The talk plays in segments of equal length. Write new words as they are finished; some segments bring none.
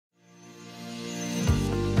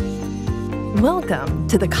Welcome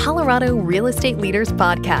to the Colorado Real Estate Leaders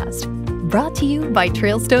Podcast, brought to you by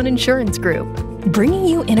Trailstone Insurance Group, bringing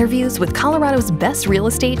you interviews with Colorado's best real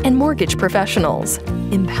estate and mortgage professionals,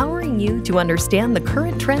 empowering you to understand the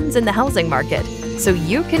current trends in the housing market so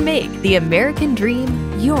you can make the American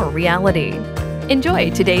dream your reality.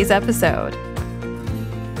 Enjoy today's episode.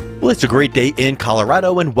 Well, it's a great day in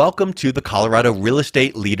Colorado, and welcome to the Colorado Real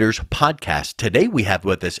Estate Leaders Podcast. Today we have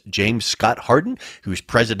with us James Scott Hardin, who's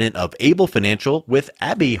president of Able Financial, with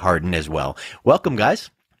Abby Hardin as well. Welcome,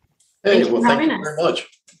 guys. Hey, well, thank you very much.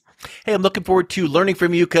 Hey, I'm looking forward to learning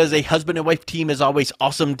from you because a husband and wife team is always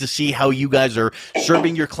awesome to see how you guys are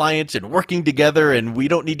serving your clients and working together. And we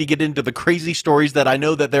don't need to get into the crazy stories that I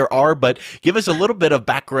know that there are, but give us a little bit of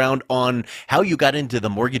background on how you got into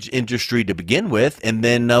the mortgage industry to begin with, and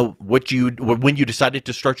then when you decided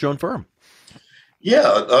to start your own firm.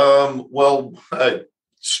 Yeah,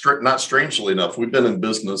 not strangely enough, we've been in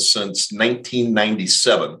business since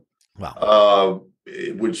 1997. Wow.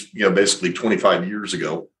 Which, basically 25 years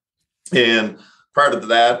ago. And prior to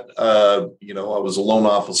that, I was a loan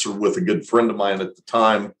officer with a good friend of mine at the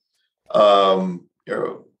time. With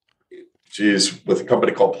a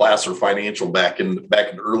company called Placer Financial back in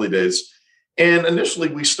the early days. And initially,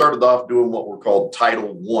 we started off doing what were called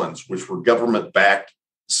Title Ones, which were government-backed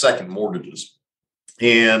second mortgages.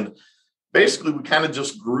 And basically, we kind of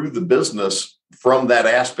just grew the business from that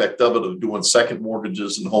aspect of it, of doing second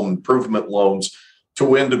mortgages and home improvement loans,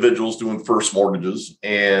 to individuals doing first mortgages.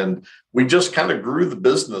 And we just kind of grew the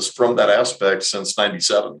business from that aspect since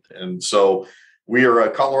 97. And so we are a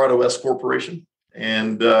Colorado S corporation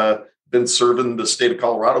and been serving the state of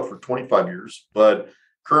Colorado for 25 years. But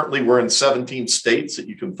currently we're in 17 states that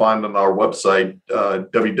you can find on our website,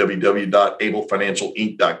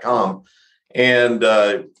 www.ablefinancialinc.com. And,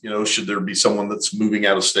 should there be someone that's moving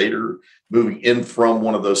out of state or moving in from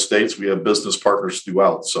one of those states, we have business partners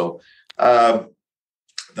throughout. So,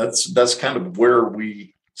 that's kind of where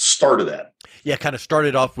we started at. Yeah, kind of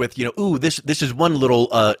started off with, this is one little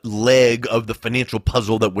leg of the financial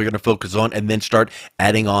puzzle that we're going to focus on, and then start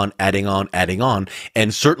adding on.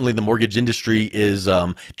 And certainly the mortgage industry is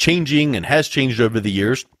changing and has changed over the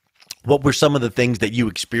years. What were some of the things that you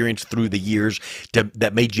experienced through the years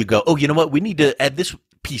that made you go, oh, you know what, we need to add this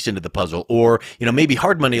piece into the puzzle? Or, maybe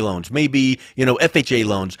hard money loans, maybe, FHA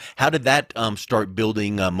loans. How did that start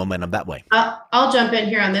building momentum that way? I'll jump in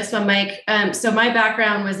here on this one, Mike. So my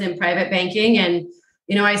background was in private banking, and,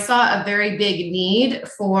 I saw a very big need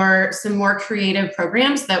for some more creative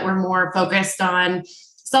programs that were more focused on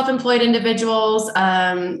self-employed individuals,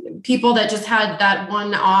 people that just had that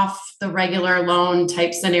one off the regular loan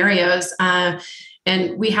type scenarios.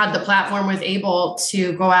 And we had the platform with Able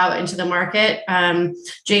to go out into the market.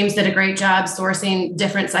 James did a great job sourcing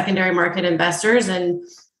different secondary market investors, and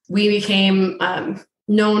we became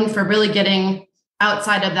known for really getting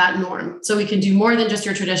outside of that norm. So we can do more than just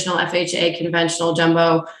your traditional FHA, conventional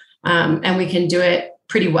jumbo, and we can do it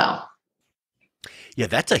pretty well. Yeah,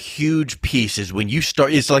 that's a huge piece is when you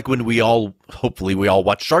start. It's like when hopefully we all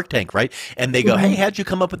watch Shark Tank, right? And they go, hey, how'd you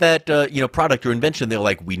come up with that, product or invention? They're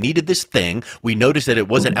like, we needed this thing. We noticed that it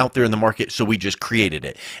wasn't out there in the market, so we just created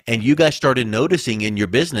it. And you guys started noticing in your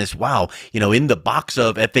business, wow, in the box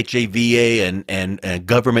of FHA, VA and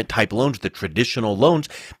government type loans, the traditional loans,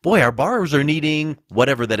 boy, our borrowers are needing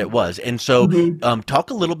whatever that it was. And so talk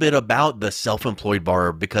a little bit about the self-employed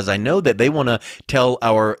borrower, because I know that they want to tell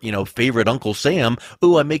our, favorite Uncle Sam,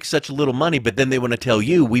 oh, I make such little money, but then they want to tell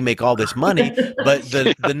you we make all this money, but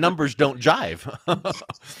the numbers don't jive.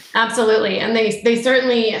 Absolutely. And they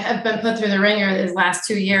certainly have been put through the ringer these last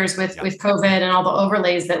 2 years with COVID and all the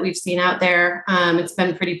overlays that we've seen out there. It's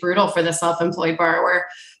been pretty brutal for the self-employed borrower,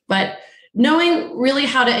 but knowing really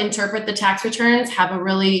how to interpret the tax returns, have a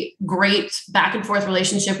really great back and forth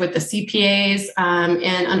relationship with the CPAs,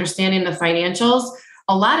 and understanding the financials.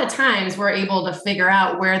 A lot of times we're able to figure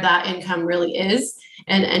out where that income really is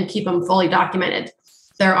and keep them fully documented.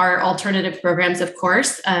 There are alternative programs, of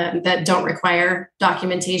course, that don't require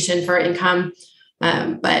documentation for income.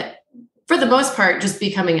 But for the most part, just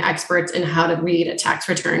becoming experts in how to read a tax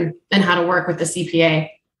return and how to work with the CPA.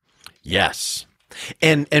 Yes.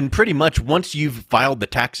 And pretty much once you've filed the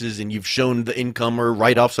taxes and you've shown the income or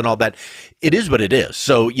write-offs and all that, it is what it is.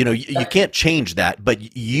 So, you can't change that,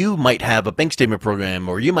 but you might have a bank statement program,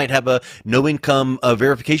 or you might have a no income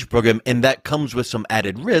verification program, and that comes with some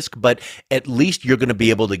added risk, but at least you're going to be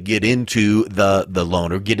able to get into the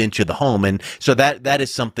loan or get into the home. And so that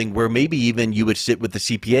is something where maybe even you would sit with the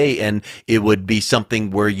CPA and it would be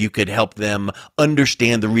something where you could help them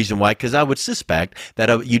understand the reason why. Because I would suspect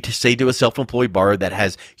that you to say to a self-employed borrower, borrower that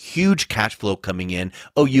has huge cash flow coming in,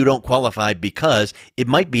 oh, you don't qualify, because it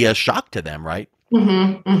might be a shock to them, right?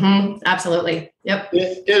 Absolutely. Yep.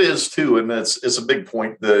 It is too. And it's a big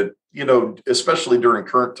point that, especially during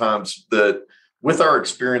current times, that with our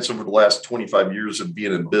experience over the last 25 years of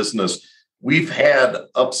being in business, we've had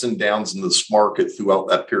ups and downs in this market throughout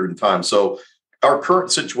that period of time. So our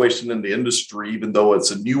current situation in the industry, even though it's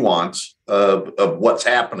a nuance of what's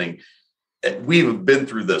happening, we've been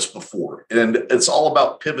through this before. And it's all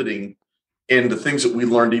about pivoting. And the things that we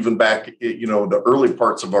learned even back, the early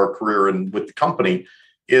parts of our career and with the company,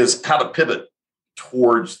 is how to pivot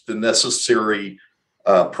towards the necessary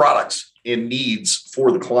products and needs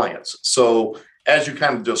for the clients. So as you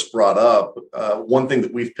kind of just brought up, one thing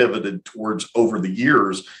that we've pivoted towards over the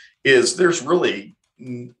years is there really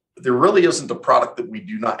isn't a product that we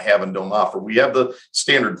do not have and don't offer. We have the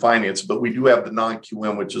standard finance, but we do have the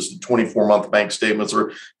non-QM, which is the 24-month bank statements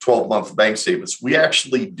or 12-month bank statements. We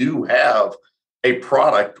actually do have a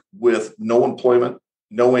product with no employment,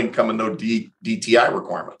 no income, and no DTI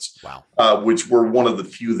requirements. Wow. Which we're one of the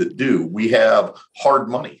few that do. We have hard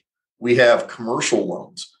money. We have commercial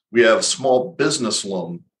loans. We have small business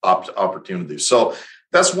loan opportunities. So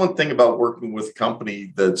that's one thing about working with a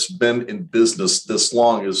company that's been in business this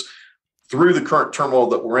long, is through the current turmoil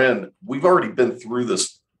that we're in, we've already been through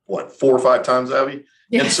this, 4 or 5 times, Abby?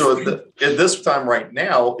 Yes. And so at this time right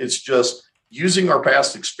now, it's just using our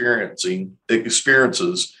past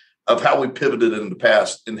experiences of how we pivoted in the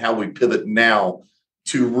past and how we pivot now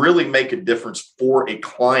to really make a difference for a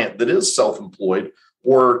client that is self-employed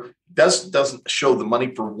or doesn't show the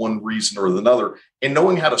money for one reason or another, and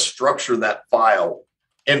knowing how to structure that file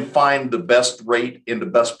and find the best rate and the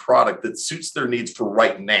best product that suits their needs for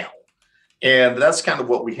right now. And that's kind of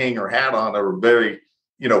what we hang our hat on, or very,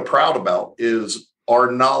 proud about, is our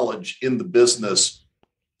knowledge in the business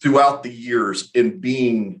throughout the years in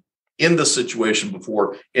being in the situation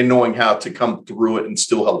before and knowing how to come through it and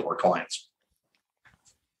still help our clients.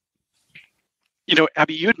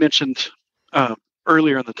 Abby, you had mentioned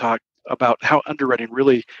earlier in the talk about how underwriting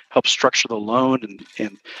really helps structure the loan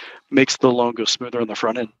and makes the loan go smoother on the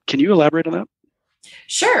front end. Can you elaborate on that?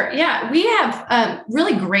 Sure. Yeah, we have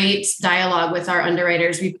really great dialogue with our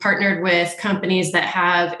underwriters. We've partnered with companies that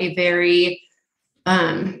have a very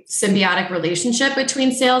symbiotic relationship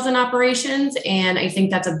between sales and operations. And I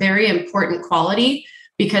think that's a very important quality,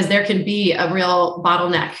 because there can be a real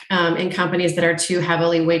bottleneck in companies that are too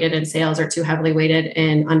heavily weighted in sales or too heavily weighted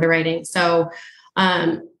in underwriting. So,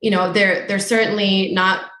 they're certainly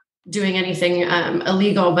not doing anything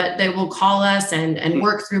illegal, but they will call us and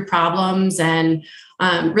work through problems and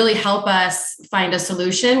really help us find a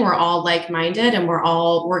solution. We're all like-minded and we're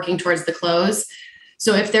all working towards the close.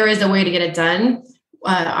 So if there is a way to get it done,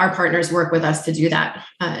 our partners work with us to do that.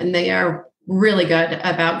 And they are really good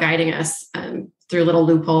about guiding us through little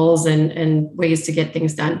loopholes and ways to get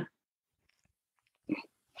things done.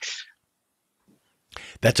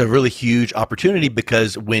 That's a really huge opportunity,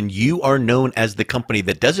 because when you are known as the company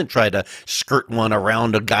that doesn't try to skirt one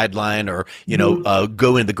around a guideline or,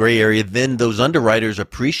 go in the gray area, then those underwriters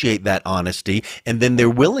appreciate that honesty. And then they're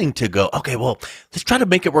willing to go, okay, well, let's try to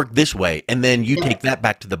make it work this way. And then you take that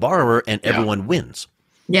back to the borrower and everyone wins.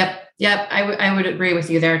 Yep. I would agree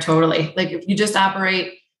with you there. Totally. Like, if you just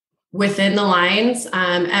operate within the lines,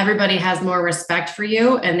 everybody has more respect for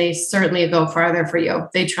you, and they certainly go farther for you.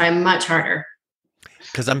 They try much harder.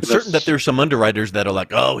 Because I'm certain that there's some underwriters that are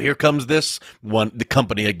like, oh, here comes the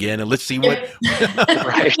company again, and let's see what.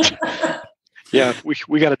 Right. Yeah,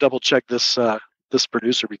 we got to double check this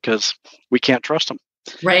producer, because we can't trust them.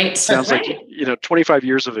 Right. Sounds like 25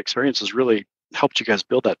 years of experience has really helped you guys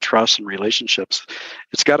build that trust and relationships.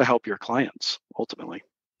 It's got to help your clients ultimately.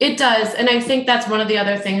 It does, and I think that's one of the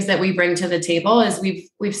other things that we bring to the table is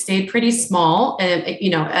we've stayed pretty small, and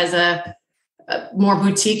as a more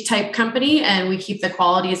boutique type company, and we keep the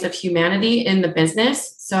qualities of humanity in the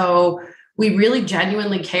business. So we really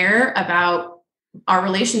genuinely care about our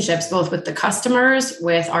relationships, both with the customers,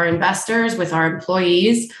 with our investors, with our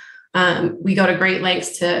employees. We go to great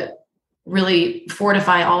lengths to really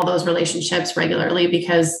fortify all those relationships regularly,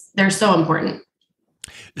 because they're so important.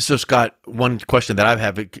 So, Scott, one question that I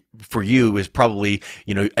have for you is probably,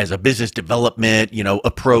 as a business development,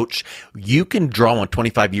 approach, you can draw on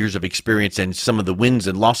 25 years of experience and some of the wins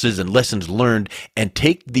and losses and lessons learned, and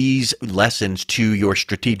take these lessons to your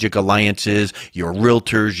strategic alliances, your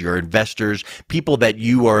realtors, your investors, people that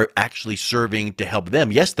you are actually serving to help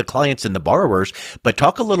them. Yes, the clients and the borrowers, but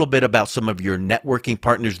talk a little bit about some of your networking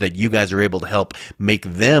partners that you guys are able to help make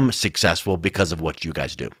them successful because of what you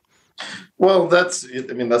guys do. Well, that's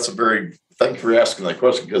a very Thank you for asking that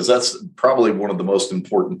question, because that's probably one of the most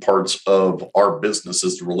important parts of our business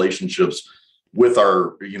is the relationships with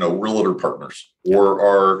our, realtor partners or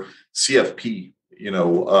our CFP,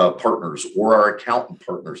 partners or our accountant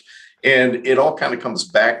partners. And it all kind of comes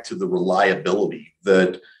back to the reliability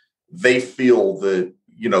that they feel that,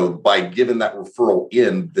 by giving that referral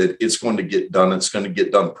in, that it's going to get done, it's going to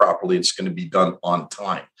get done properly, it's going to be done on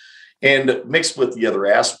time. And mixed with the other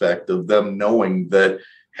aspect of them knowing that,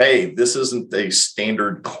 hey, this isn't a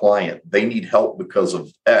standard client. They need help because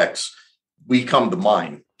of X. We come to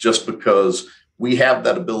mind just because we have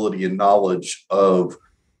that ability and knowledge of,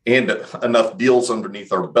 and enough deals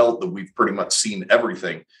underneath our belt that we've pretty much seen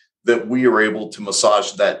everything, that we are able to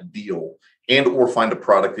massage that deal and or find a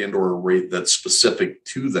product and or a rate that's specific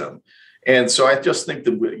to them. And so I just think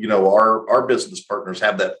that, our business partners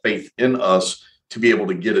have that faith in us to be able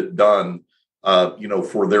to get it done,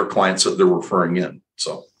 for their clients that they're referring in.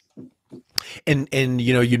 So. And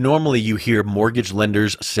you normally hear mortgage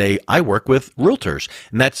lenders say, I work with realtors,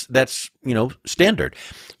 and that's standard.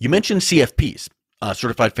 You mentioned CFPs,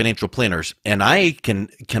 certified financial planners, and I can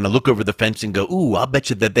kind of look over the fence and go, ooh, I'll bet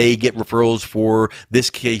you that they get referrals for this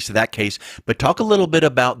case, that case. But talk a little bit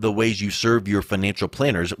about the ways you serve your financial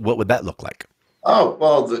planners. What would that look like? Oh,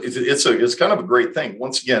 well, it's kind of a great thing.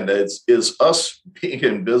 Once again, it's us being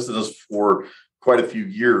in business for quite a few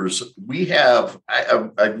years. We have,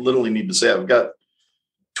 I literally need to say, I've got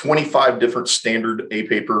 25 different standard A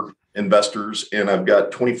paper investors, and I've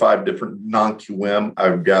got 25 different non-QM.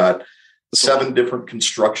 I've got 7 different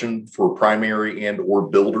construction for primary and or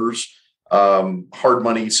builders, hard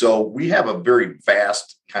money. So we have a very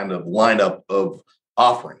vast kind of lineup of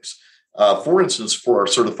offerings. For instance, for our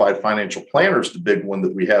certified financial planners, the big one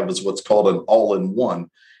that we have is what's called an all-in-one,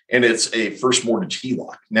 and it's a first mortgage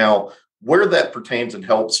HELOC. Now, where that pertains and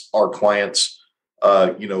helps our clients,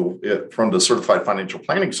 from the certified financial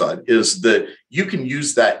planning side, is that you can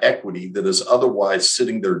use that equity that is otherwise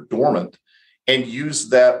sitting there dormant and use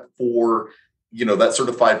that for, that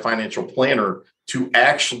certified financial planner to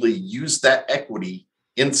actually use that equity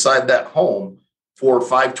inside that home for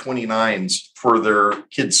 529s for their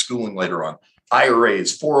kids' schooling later on,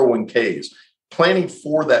 IRAs, 401ks, planning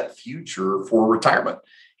for that future for retirement.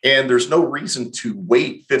 And there's no reason to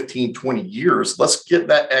wait 15, 20 years. Let's get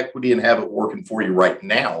that equity and have it working for you right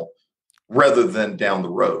now rather than down the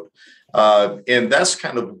road. And that's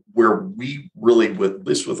kind of where we really, at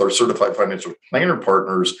least with our certified financial planner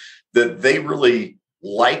partners, that they really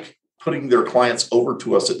like putting their clients over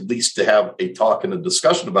to us, at least to have a talk and a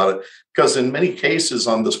discussion about it. Because in many cases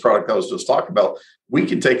on this product I was just talking about, we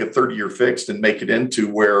can take a 30-year fixed and make it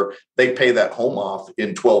into where they pay that home off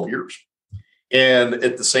in 12 years. And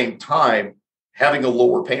at the same time, having a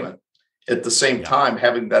lower payment, at the same time,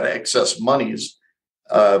 having that excess monies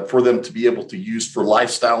for them to be able to use for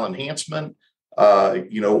lifestyle enhancement,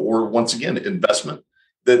 or once again, investment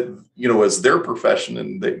that, as their profession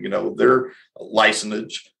and that, their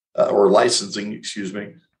licensing,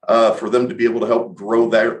 for them to be able to help grow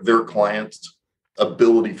their clients'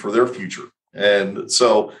 ability for their future. And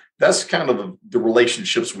so that's kind of the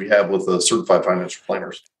relationships we have with the certified financial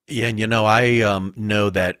planners. Yeah, and I know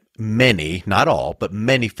that many, not all, but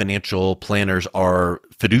many financial planners are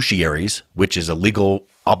fiduciaries, which is a legal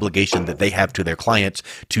obligation that they have to their clients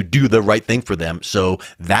to do the right thing for them. So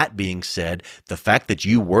that being said, the fact that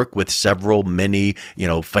you work with many,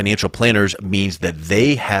 financial planners means that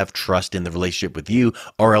they have trust in the relationship with you,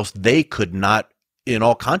 or else they could not, in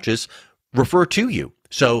all conscience, refer to you.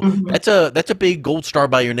 So that's a big gold star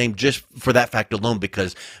by your name just for that fact alone,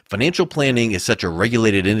 because financial planning is such a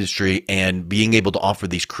regulated industry, and being able to offer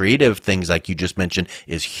these creative things like you just mentioned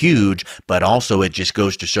is huge, but also it just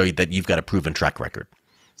goes to show you that you've got a proven track record.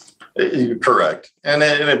 Correct. And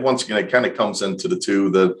it, once again, it kind of comes into the two,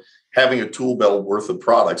 that having a tool belt worth of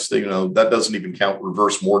products, that doesn't even count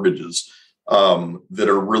reverse mortgages that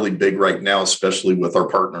are really big right now, especially with our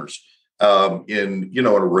partners. In a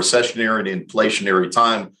recessionary and inflationary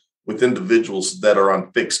time with individuals that are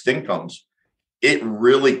on fixed incomes, it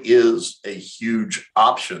really is a huge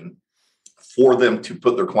option for them to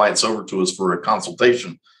put their clients over to us for a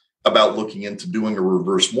consultation about looking into doing a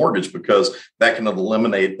reverse mortgage, because that can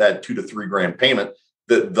eliminate that $2 to $3 grand payment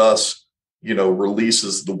that thus,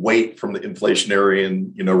 releases the weight from the inflationary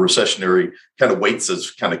and, recessionary kind of weights that's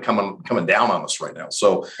kind of coming down on us right now.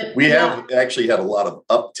 So we have actually had a lot of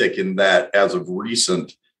uptick in that as of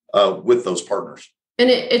recent with those partners. And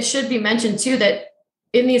it should be mentioned too, that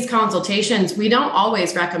in these consultations, we don't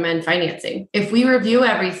always recommend financing. If we review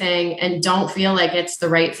everything and don't feel like it's the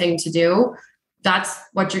right thing to do, that's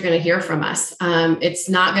what you're going to hear from us. It's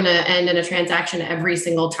not going to end in a transaction every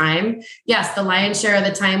single time. Yes, the lion's share of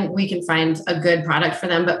the time we can find a good product for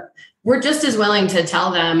them, but we're just as willing to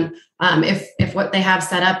tell them if what they have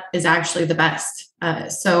set up is actually the best.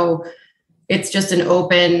 So it's just an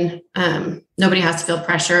open, nobody has to feel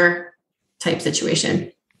pressure type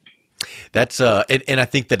situation. That's and I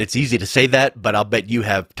think that it's easy to say that, but I'll bet you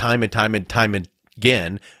have time and time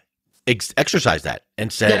again exercise that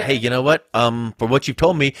and said, hey, you know what? For what you've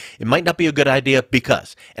told me, it might not be a good idea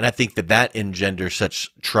because, and I think that engenders such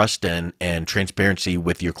trust and transparency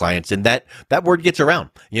with your clients, and that word gets around.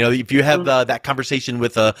 If you have that conversation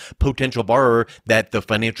with a potential borrower that the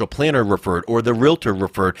financial planner referred or the realtor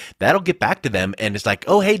referred, that'll get back to them, and it's like,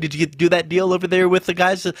 oh, hey, did you do that deal over there with the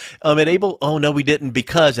guys at Able? Oh, no, we didn't,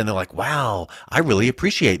 because, and they're like, wow, I really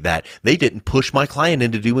appreciate that. They didn't push my client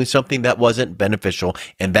into doing something that wasn't beneficial,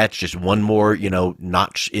 and that's just one more,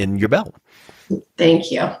 notch in your belt.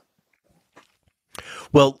 Thank you.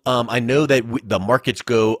 Well, I know that the markets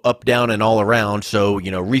go up, down, and all around. So,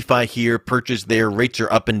 refi here, purchase there, rates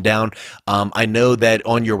are up and down. I know that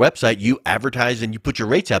on your website, you advertise and you put your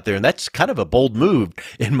rates out there. And that's kind of a bold move,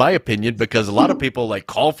 in my opinion, because a lot of people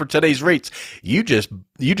call for today's rates. You just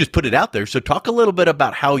put it out there. So talk a little bit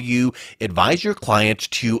about how you advise your clients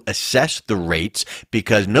to assess the rates,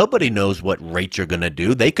 because nobody knows what rates are going to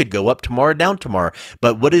do. They could go up tomorrow, down tomorrow.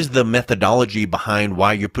 But what is the methodology behind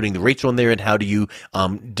why you're putting the rates on there, and how do you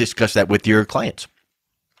discuss that with your clients?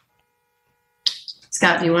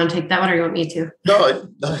 Scott, do you want to take that one, or you want me to? No,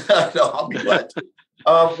 I'll be glad to.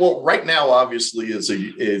 Well, right now, obviously, is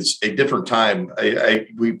a different time.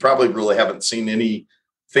 We probably really haven't seen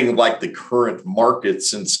anything like the current market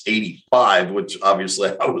since '85, which obviously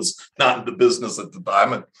I was not in the business at the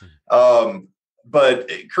time. But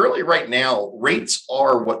currently, right now, rates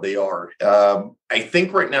are what they are. I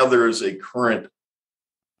think right now there is a current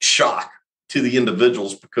shock to the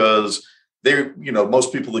individuals, because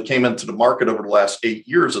most people that came into the market over the last 8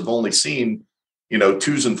 years have only seen,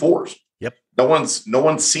 2s and 4s. Yep. No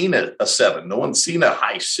one's seen a 7. No one's seen a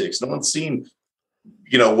high 6. No one's seen,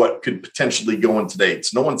 what could potentially go into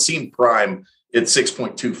dates. No one's seen prime at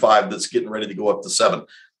 6.25 that's getting ready to go up to 7.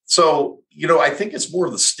 So, I think it's more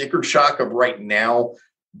of the sticker shock of right now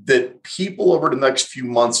that people over the next few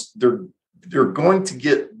months, they're going to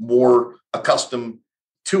get more accustomed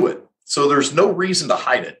to it. So there's no reason to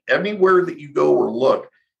hide it. Anywhere that you go or look,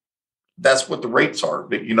 that's what the rates are.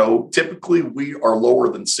 But, typically we are lower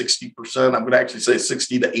than 60%. I'm going to actually say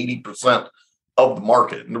 60 to 80% of the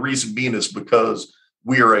market. And the reason being is because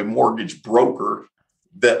we are a mortgage broker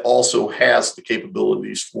that also has the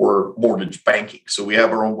capabilities for mortgage banking. So we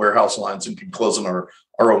have our own warehouse lines and can close in our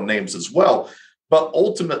own names as well. But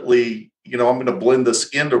ultimately, I'm going to blend this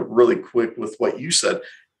into really quick with what you said.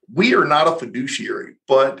 We are not a fiduciary,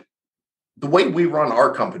 but the way we run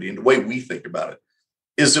our company and the way we think about it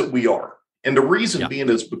is that we are. And the reason being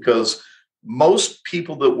is because most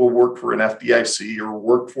people that will work for an FDIC or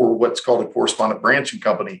work for what's called a correspondent branching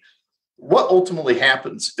company, what ultimately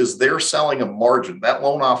happens is they're selling a margin. That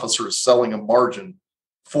loan officer is selling a margin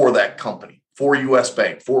for that company, for US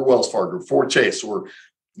Bank, for Wells Fargo, for Chase, or,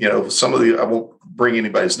 some of I won't bring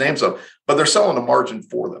anybody's names up, but they're selling a margin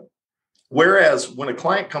for them. Whereas when a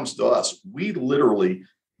client comes to us, we literally,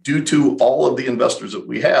 due to all of the investors that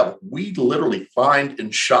we have, we literally find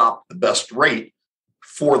and shop the best rate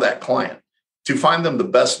for that client to find them the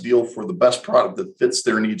best deal for the best product that fits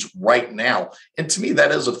their needs right now. And to me,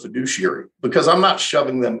 that is a fiduciary, because I'm not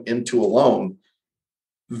shoving them into a loan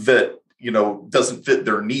that, doesn't fit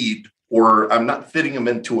their need, or I'm not fitting them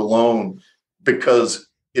into a loan because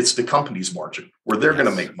it's the company's margin where they're going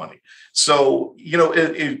to make money. So,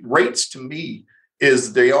 rates to me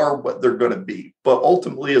is they are what they're going to be. But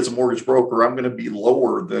ultimately, as a mortgage broker, I'm going to be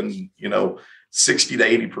lower than, 60 to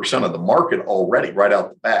 80% of the market already right out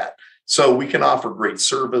the bat. So we can offer great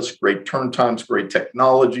service, great turn times, great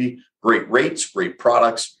technology, great rates, great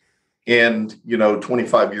products, and,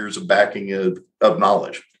 25 years of backing of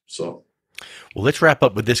knowledge. So. Well, let's wrap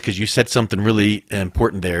up with this, because you said something really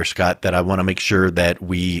important there, Scott, that I want to make sure that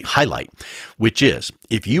we highlight, which is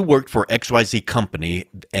if you worked for XYZ company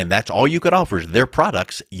and that's all you could offer is their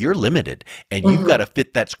products, you're limited, and you've got to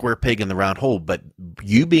fit that square peg in the round hole. But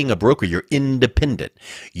you being a broker, you're independent.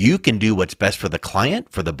 You can do what's best for the client,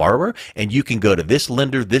 for the borrower, and you can go to this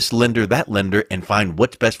lender, that lender, and find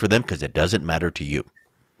what's best for them, because it doesn't matter to you.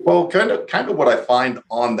 Well, kind of what I find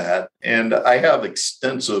on that, and I have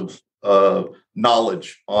extensive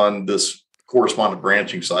knowledge on this correspondent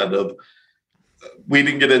branching side of, we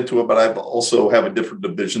didn't get into it, but I also have a different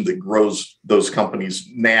division that grows those companies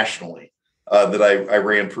nationally. that I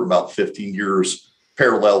ran for about 15 years,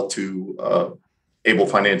 parallel to Able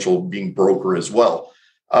Financial being broker as well.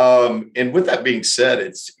 And with that being said,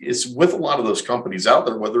 it's with a lot of those companies out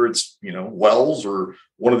there, whether it's, Wells or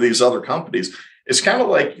one of these other companies, it's kind of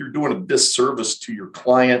like you're doing a disservice to your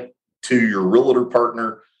client, to your realtor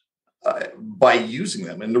partner, by using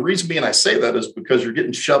them. And the reason being I say that is because you're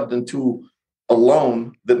getting shoved into a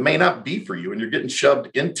loan that may not be for you, and you're getting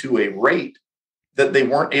shoved into a rate that they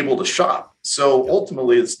weren't able to shop. So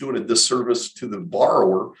ultimately, it's doing a disservice to the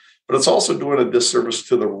borrower, but it's also doing a disservice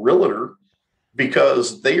to the realtor,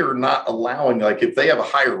 because they are not allowing, like if they have a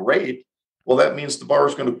higher rate, well, that means the borrower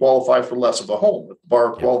is going to qualify for less of a home. If the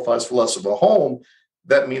borrower qualifies for less of a home,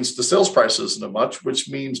 that means the sales price isn't as much, which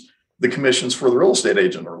means the commissions for the real estate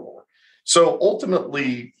agent are lower. So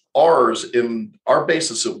ultimately, ours, in our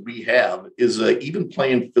basis that we have, is an even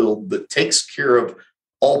playing field that takes care of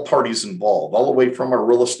all parties involved, all the way from our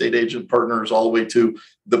real estate agent partners, all the way to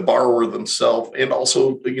the borrower themselves, and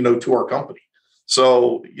also, to our company.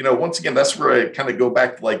 So, once again, that's where I kind of go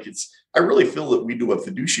back to I really feel that we do a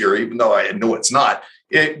fiduciary, even though I know it's not.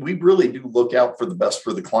 We really do look out for the best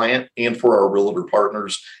for the client and for our realtor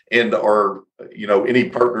partners and our, any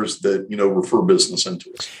partners that, refer business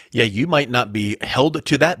into us. Yeah, you might not be held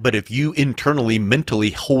to that, but if you internally, mentally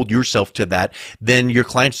hold yourself to that, then your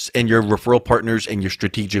clients and your referral partners and your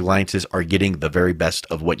strategic alliances are getting the very best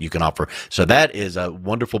of what you can offer. So that is a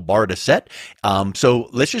wonderful bar to set. So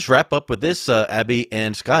let's just wrap up with this, Abby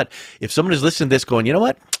and Scott. If someone is listening to this going, you know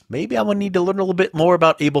what? Maybe I would need to learn a little bit more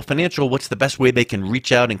about Able Financial. What's the best way they can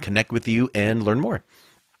reach out and connect with you and learn more?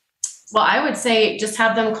 Well, I would say just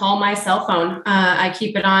have them call my cell phone. I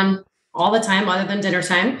keep it on all the time other than dinner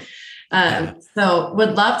time. So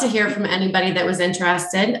would love to hear from anybody that was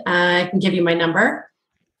interested. I can give you my number,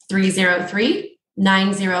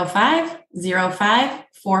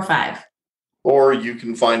 303-905-0545. Or you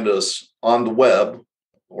can find us on the web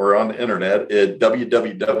or on the internet at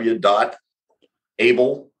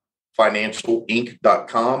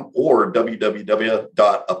www.ablefinancialinc.com or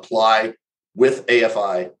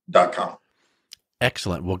www.applywithafi.com.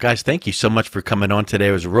 Excellent. Well, guys, thank you so much for coming on today.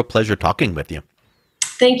 It was a real pleasure talking with you.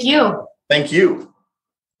 Thank you. Thank you.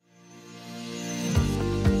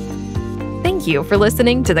 Thank you for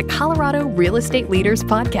listening to the Colorado Real Estate Leaders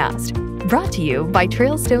Podcast, brought to you by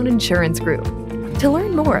Trailstone Insurance Group. To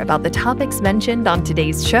learn more about the topics mentioned on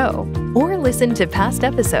today's show or listen to past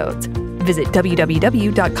episodes, visit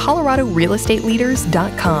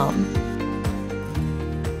www.coloradorealestateleaders.com.